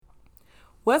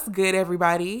What's good,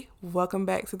 everybody? Welcome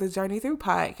back to the Journey Through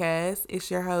podcast.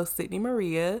 It's your host, Sydney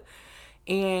Maria,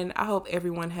 and I hope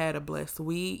everyone had a blessed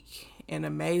week, an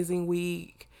amazing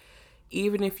week.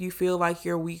 Even if you feel like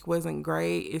your week wasn't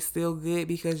great, it's still good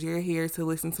because you're here to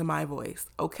listen to my voice.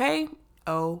 Okay?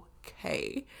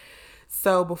 Okay.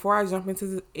 So before I jump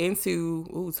into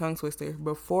tongue twister,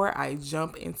 before I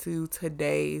jump into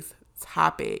today's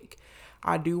topic,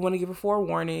 I do want to give a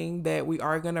forewarning that we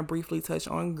are going to briefly touch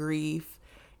on grief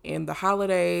and the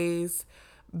holidays,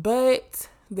 but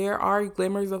there are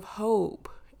glimmers of hope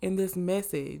in this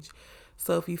message.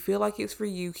 So if you feel like it's for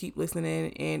you, keep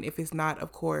listening, and if it's not,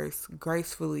 of course,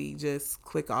 gracefully just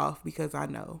click off because I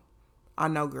know,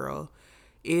 girl,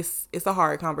 it's a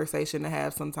hard conversation to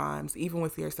have sometimes, even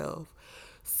with yourself.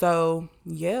 So,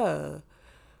 yeah,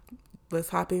 let's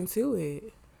hop into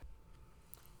it.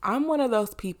 I'm one of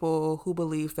those people who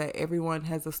believes that everyone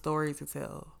has a story to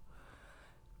tell.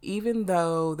 Even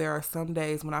though there are some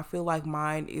days when I feel like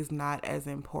mine is not as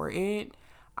important,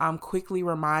 I'm quickly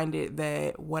reminded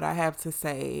that what I have to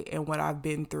say and what I've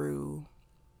been through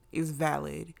is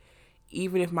valid,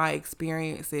 even if my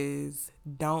experiences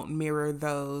don't mirror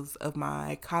those of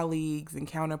my colleagues and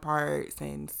counterparts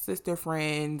and sister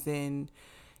friends and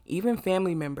even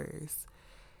family members.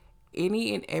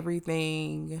 Any and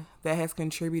everything that has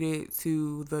contributed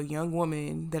to the young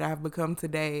woman that I've become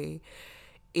today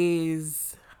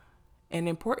is an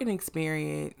important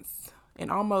experience and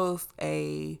almost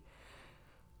a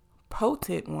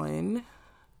potent one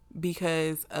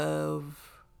because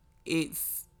of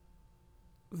its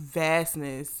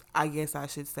vastness, I guess I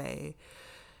should say.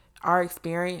 Our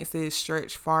experiences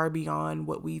stretch far beyond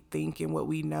what we think and what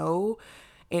we know.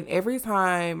 And every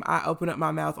time I open up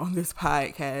my mouth on this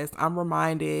podcast, I'm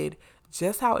reminded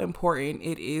just how important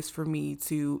it is for me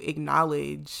to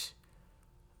acknowledge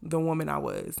the woman I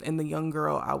was and the young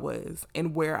girl I was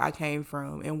and where I came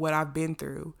from and what I've been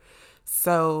through.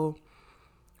 So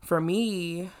for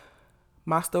me,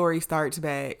 my story starts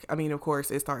back. I mean, of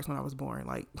course, it starts when I was born.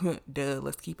 Like, duh,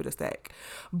 let's keep it a stack.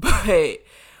 But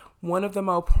one of the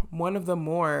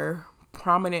more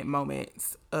prominent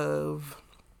moments of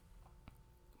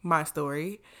my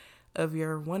story of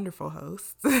your wonderful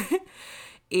host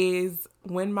is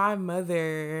when my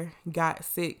mother got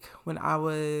sick when I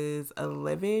was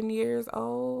 11 years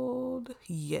old.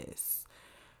 Yes.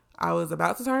 I was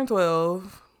about to turn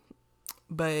 12,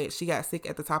 but she got sick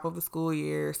at the top of the school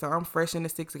year. So I'm fresh in the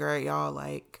sixth grade, y'all.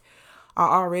 Like, I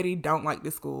already don't like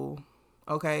this school.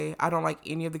 Okay? I don't like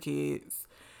any of the kids.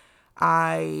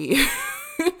 I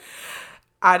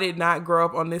I did not grow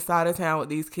up on this side of town with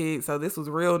these kids, so this was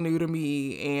real new to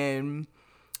me, and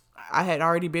I had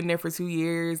already been there for 2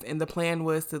 years, and the plan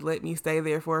was to let me stay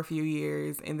there for a few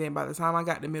years, and then by the time I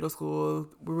got to middle school,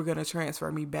 we were going to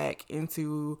transfer me back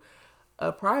into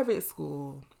a private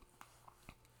school,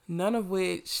 none of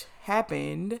which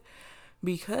happened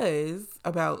because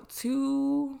about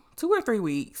two or 3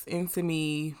 weeks into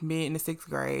me being in the sixth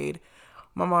grade,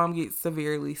 my mom gets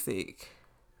severely sick.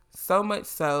 So much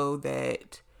so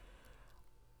that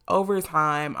over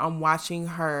time, I'm watching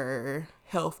her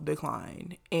health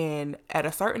decline. And at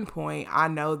a certain point, I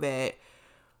know that,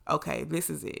 okay, this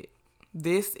is it.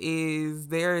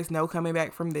 There is no coming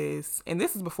back from this. And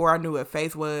this is before I knew what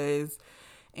faith was,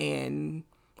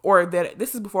 or that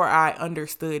this is before I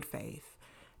understood faith.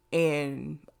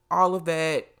 And all of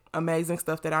that amazing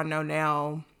stuff that I know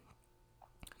now,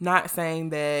 not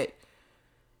saying that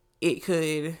it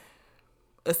could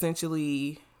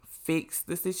essentially fix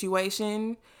the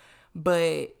situation,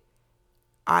 but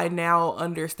I now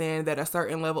understand that a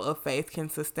certain level of faith can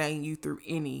sustain you through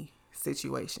any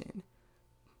situation.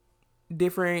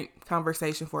 Different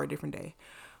conversation for a different day.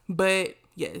 But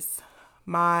yes,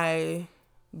 my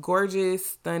gorgeous,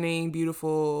 stunning,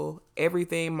 beautiful,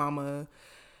 everything mama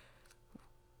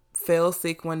fell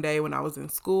sick one day when I was in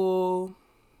school.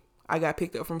 I got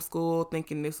picked up from school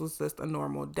thinking this was just a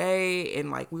normal day, and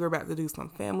like we were about to do some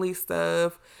family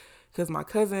stuff because my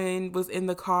cousin was in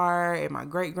the car and my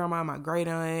great grandma and my great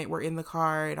aunt were in the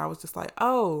car, and I was just like,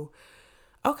 oh,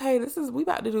 okay, we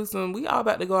all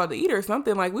about to go out to eat or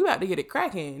something, like we about to get it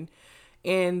cracking.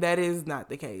 And that is not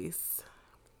the case.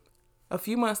 A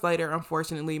few months later,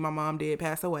 unfortunately, my mom did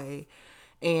pass away,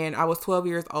 and I was 12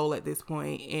 years old at this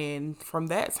point. And from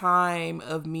that time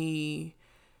of me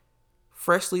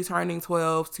freshly turning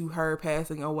 12 to her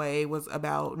passing away was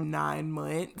about 9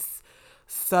 months.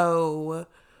 So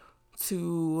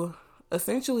to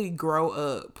essentially grow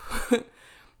up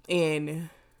and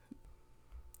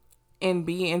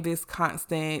be in this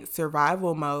constant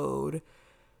survival mode,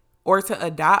 or to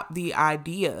adopt the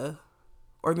idea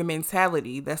or the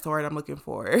mentality, that's the word I'm looking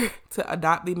for, to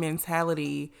adopt the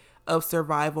mentality of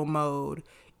survival mode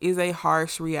is a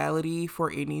harsh reality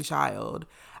for any child.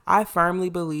 I firmly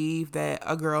believe that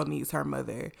a girl needs her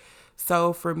mother.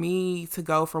 So for me to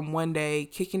go from one day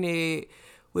kicking it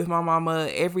with my mama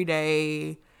every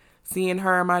day, seeing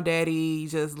her and my daddy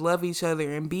just love each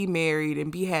other and be married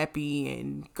and be happy,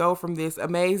 and go from this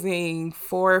amazing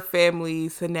 4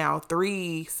 families to now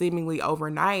 3 seemingly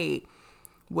overnight,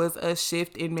 was a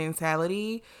shift in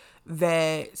mentality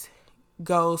that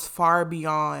goes far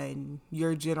beyond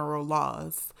your general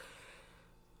laws.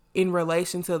 In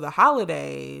relation to the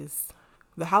holidays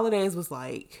was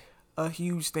like a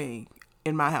huge thing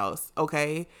in my house,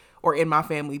 okay? Or in my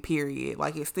family, period.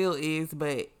 Like, it still is,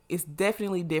 but it's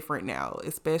definitely different now,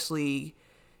 especially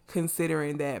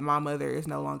considering that my mother is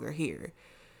no longer here.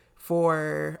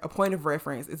 For a point of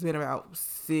reference, it's been about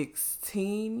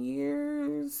 16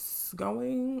 years,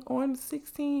 going on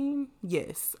 16.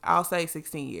 Yes, I'll say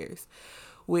 16 years,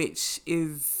 which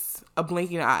is a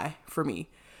blinking eye for me.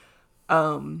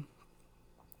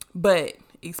 But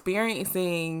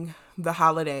experiencing the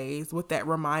holidays with that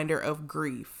reminder of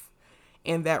grief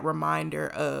and that reminder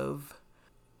of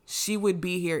she would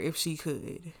be here if she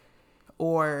could,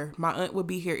 or my aunt would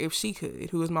be here if she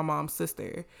could, who is my mom's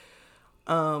sister,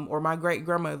 or my great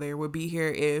grandmother would be here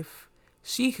if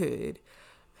she could.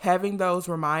 Having those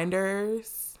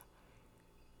reminders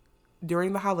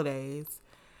during the holidays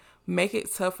make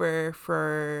it tougher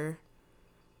for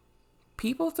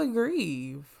people to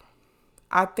grieve.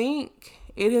 I think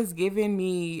it has given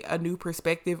me a new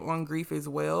perspective on grief as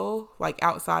well, like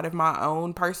outside of my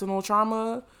own personal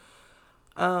trauma,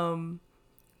 to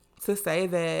say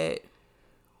that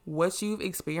what you've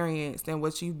experienced and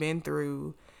what you've been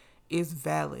through is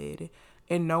valid,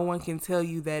 and no one can tell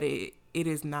you that it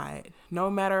is not. No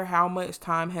matter how much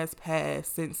time has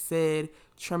passed since said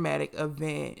traumatic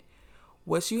event,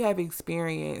 what you have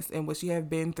experienced and what you have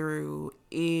been through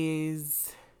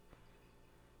is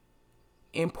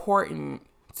important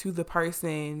to the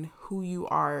person who you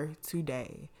are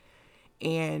today.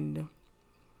 And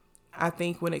I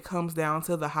think when it comes down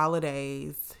to the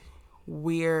holidays,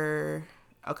 I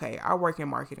work in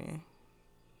marketing.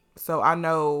 So I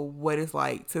know what it's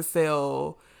like to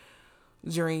sell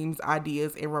dreams,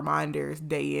 ideas, and reminders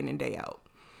day in and day out.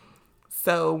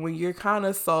 So when you're kind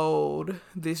of sold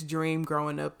this dream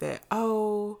growing up that,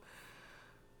 oh,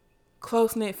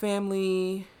 close-knit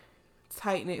family,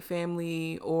 tight-knit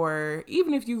family, or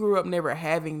even if you grew up never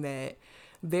having that,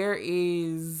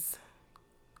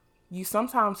 you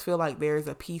sometimes feel like there's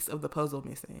a piece of the puzzle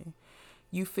missing.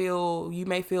 You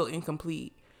may feel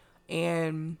incomplete.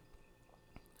 And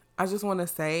I just want to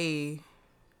say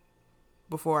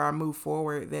before I move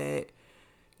forward that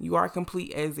you are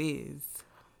complete as is.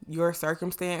 Your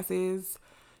circumstances,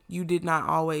 you did not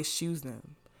always choose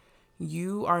them.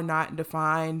 You are not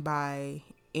defined by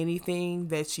anything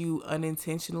that you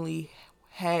unintentionally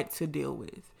had to deal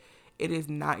with. It is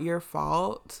not your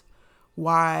fault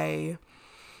why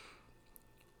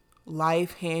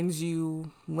life hands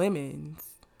you lemons.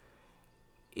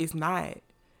 It's not.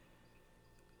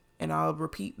 And I'll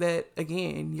repeat that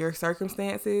again. Your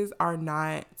circumstances are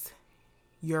not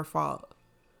your fault.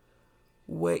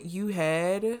 What you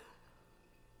had,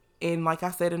 and like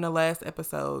I said in the last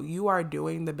episode, you are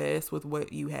doing the best with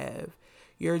what you have.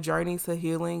 Your journey to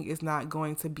healing is not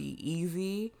going to be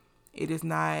easy. It is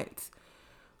not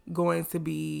going to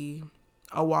be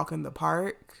a walk in the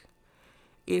park.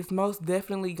 It's most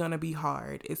definitely going to be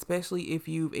hard, especially if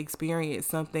you've experienced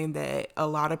something that a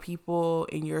lot of people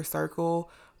in your circle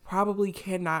probably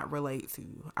cannot relate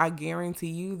to. I guarantee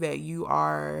you that you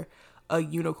are a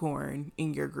unicorn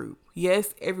in your group.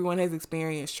 Yes, everyone has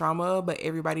experienced trauma, but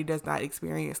everybody does not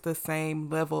experience the same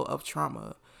level of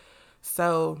trauma.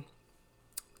 So,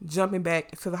 jumping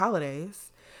back to the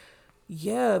holidays,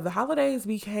 the holidays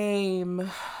became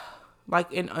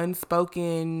like an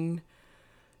unspoken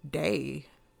day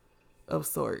of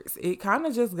sorts. It kind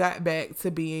of just got back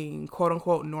to being quote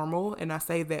unquote normal, and I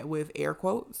say that with air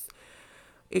quotes.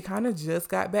 It kind of just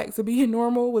got back to being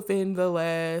normal within the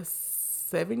last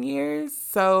 7 years.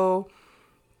 So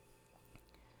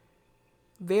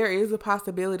there is a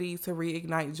possibility to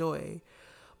reignite joy.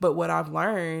 But what I've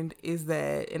learned is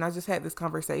that, and I just had this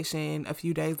conversation a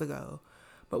few days ago,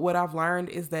 but what I've learned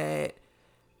is that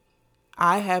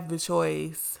I have the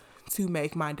choice to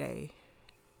make my day.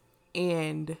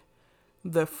 And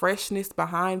the freshness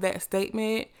behind that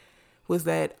statement was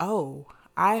that,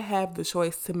 I have the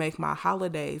choice to make my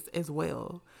holidays as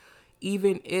well.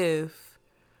 Even if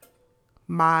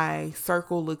my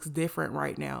circle looks different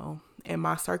right now and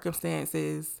my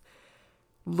circumstances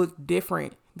look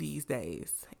different these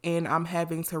days. And I'm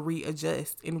having to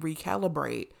readjust and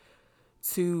recalibrate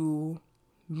to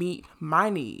meet my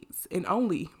needs and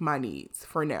only my needs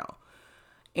for now.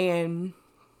 And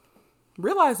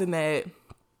realizing that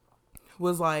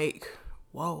was like,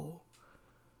 whoa,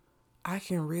 I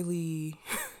can really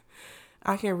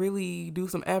I can really do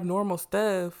some abnormal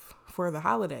stuff for the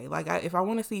holiday. Like if I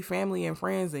want to see family and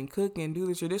friends and cook and do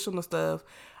the traditional stuff,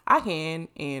 I can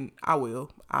and I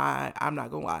will. I'm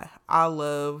not gonna lie. I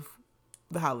love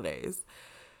the holidays.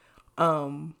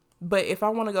 But if I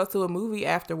want to go to a movie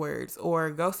afterwards or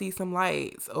go see some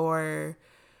lights or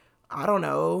I don't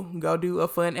know, go do a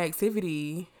fun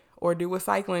activity or do a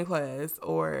cycling class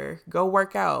or go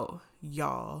work out,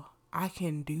 y'all, I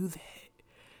can do that.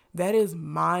 That is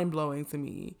mind blowing to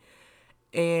me.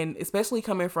 And especially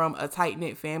coming from a tight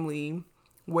knit family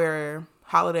where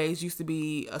holidays used to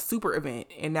be a super event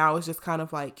and now it's just kind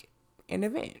of like an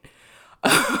event.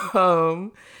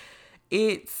 um,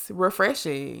 it's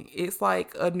refreshing. It's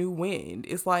like a new wind.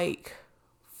 It's like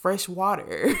fresh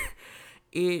water.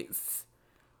 it's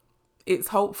it's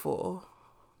hopeful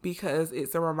because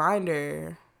it's a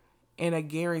reminder and a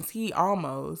guarantee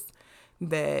almost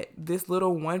that this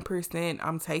little 1%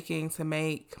 I'm taking to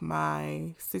make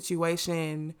my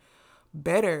situation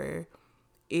better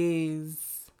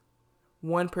is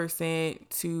 1%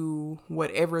 to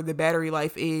whatever the battery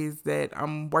life is that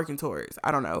I'm working towards.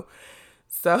 I don't know.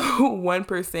 So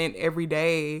 1% every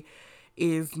day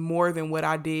is more than what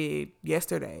I did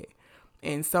yesterday,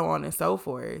 and so on and so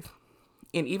forth.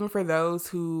 And even for those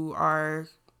who are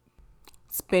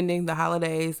spending the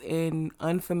holidays in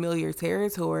unfamiliar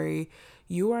territory,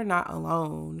 you are not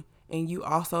alone. And you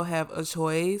also have a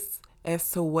choice as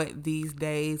to what these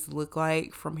days look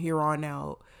like from here on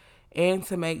out. And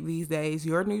to make these days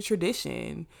your new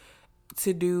tradition,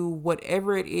 to do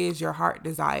whatever it is your heart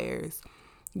desires.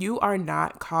 You are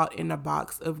not caught in a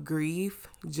box of grief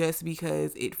just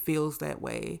because it feels that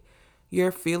way.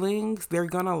 Your feelings, they're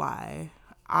gonna lie.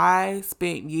 I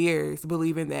spent years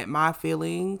believing that my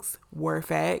feelings were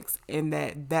facts and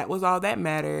that was all that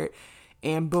mattered.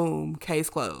 And boom, case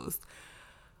closed.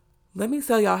 Let me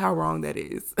tell y'all how wrong that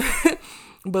is.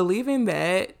 Believing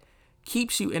that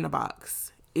keeps you in a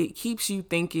box. It keeps you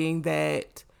thinking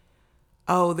that,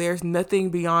 oh, there's nothing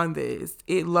beyond this.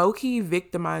 It low-key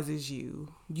victimizes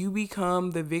you. You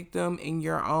become the victim in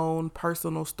your own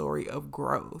personal story of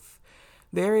growth.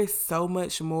 There is so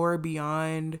much more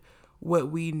beyond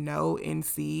what we know and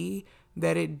see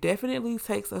that it definitely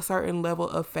takes a certain level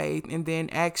of faith and then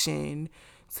action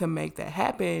to make that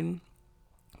happen.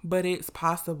 But it's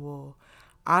possible.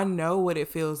 I know what it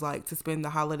feels like to spend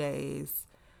the holidays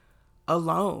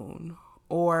alone,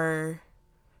 or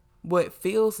what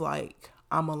feels like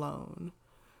I'm alone.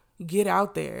 Get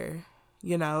out there,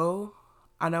 you know.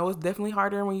 I know it's definitely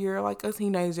harder when you're like a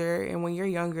teenager, and when you're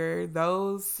younger,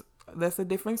 that's a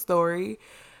different story.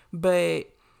 But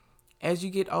as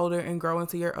you get older and grow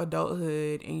into your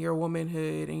adulthood and your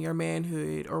womanhood and your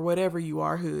manhood or whatever you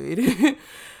are hood,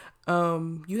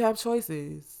 you have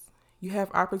choices. You have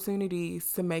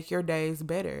opportunities to make your days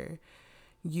better.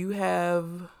 You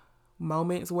have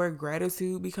moments where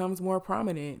gratitude becomes more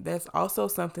prominent. That's also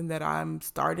something that I'm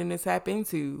starting to tap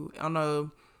into on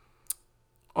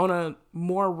a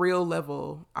more real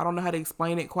level. I don't know how to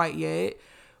explain it quite yet,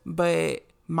 but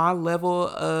my level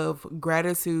of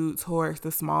gratitude towards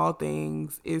the small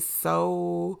things is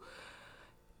so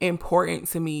important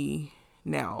to me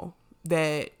now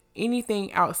that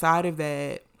anything outside of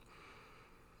that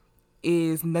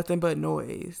is nothing but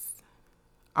noise.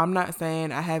 I'm not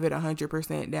saying I have it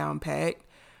 100% down packed,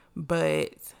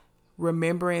 but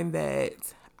remembering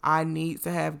that I need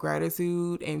to have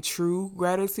gratitude and true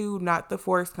gratitude, not the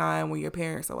forced kind when your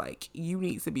parents are like, you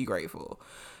need to be grateful.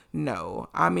 No,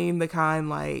 I mean the kind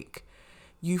like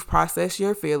you've processed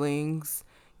your feelings,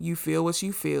 you feel what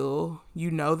you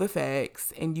know the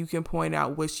facts, and you can point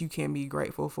out what you can be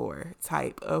grateful for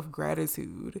type of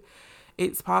gratitude.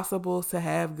 It's possible to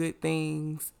have good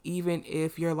things even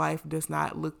if your life does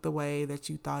not look the way that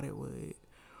you thought it would.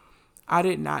 I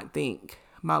did not think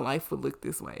my life would look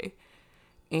this way.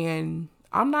 And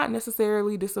I'm not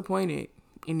necessarily disappointed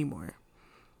anymore.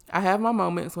 I have my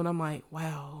moments when I'm like,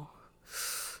 wow,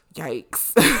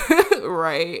 yikes,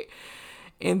 right?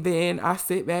 And then I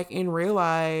sit back and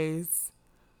realize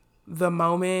the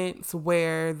moments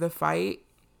where the fight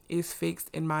is fixed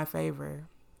in my favor.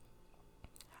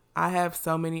 I have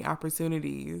so many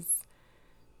opportunities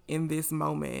in this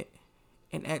moment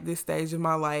and at this stage of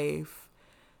my life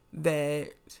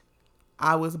that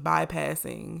I was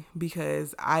bypassing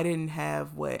because I didn't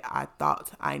have what I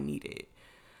thought I needed.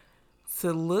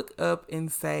 to look up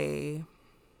and say,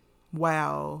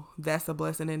 wow, that's a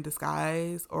blessing in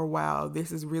disguise, or wow,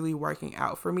 this is really working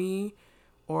out for me,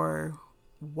 or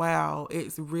wow,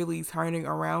 it's really turning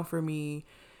around for me,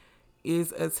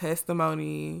 is a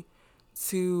testimony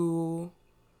to,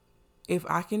 if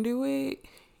I can do it,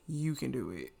 you can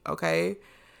do it, okay?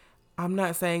 I'm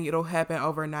not saying it'll happen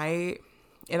overnight,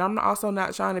 and I'm also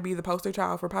not trying to be the poster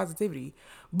child for positivity,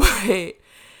 but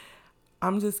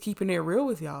I'm just keeping it real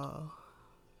with y'all.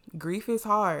 Grief is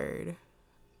hard,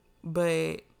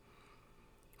 but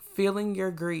feeling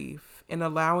your grief and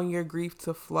allowing your grief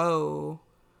to flow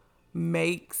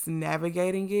makes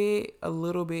navigating it a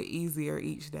little bit easier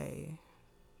each day.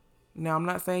 Now, I'm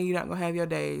not saying you're not going to have your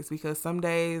days, because some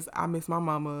days I miss my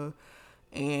mama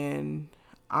and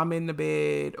I'm in the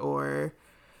bed, or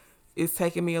it's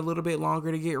taking me a little bit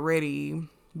longer to get ready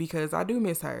because I do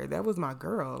miss her. That was my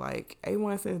girl, like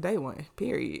A1 since day one,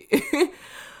 period.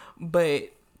 But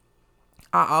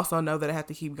I also know that I have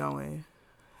to keep going.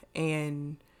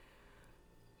 And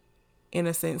in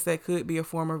a sense, that could be a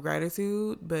form of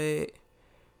gratitude, but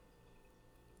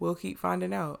we'll keep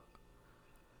finding out.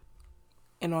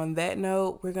 And on that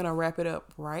note, we're going to wrap it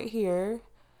up right here.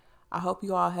 I hope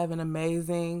you all have an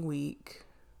amazing week.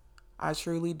 I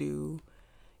truly do.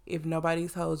 If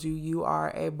nobody's told you, you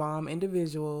are a bomb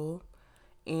individual,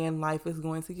 and life is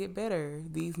going to get better.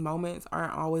 These moments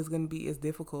aren't always going to be as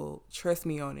difficult. Trust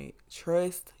me on it.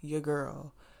 Trust your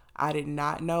girl. I did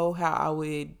not know how I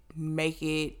would make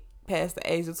it past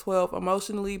the age of 12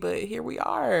 emotionally, but here we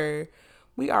are.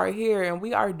 We are here and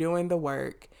we are doing the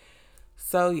work.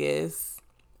 So yes,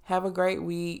 have a great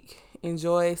week.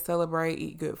 Enjoy, celebrate,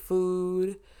 eat good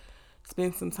food.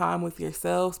 Spend some time with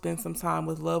yourself. Spend some time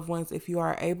with loved ones if you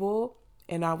are able.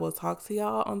 And I will talk to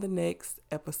y'all on the next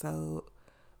episode.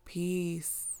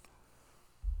 Peace.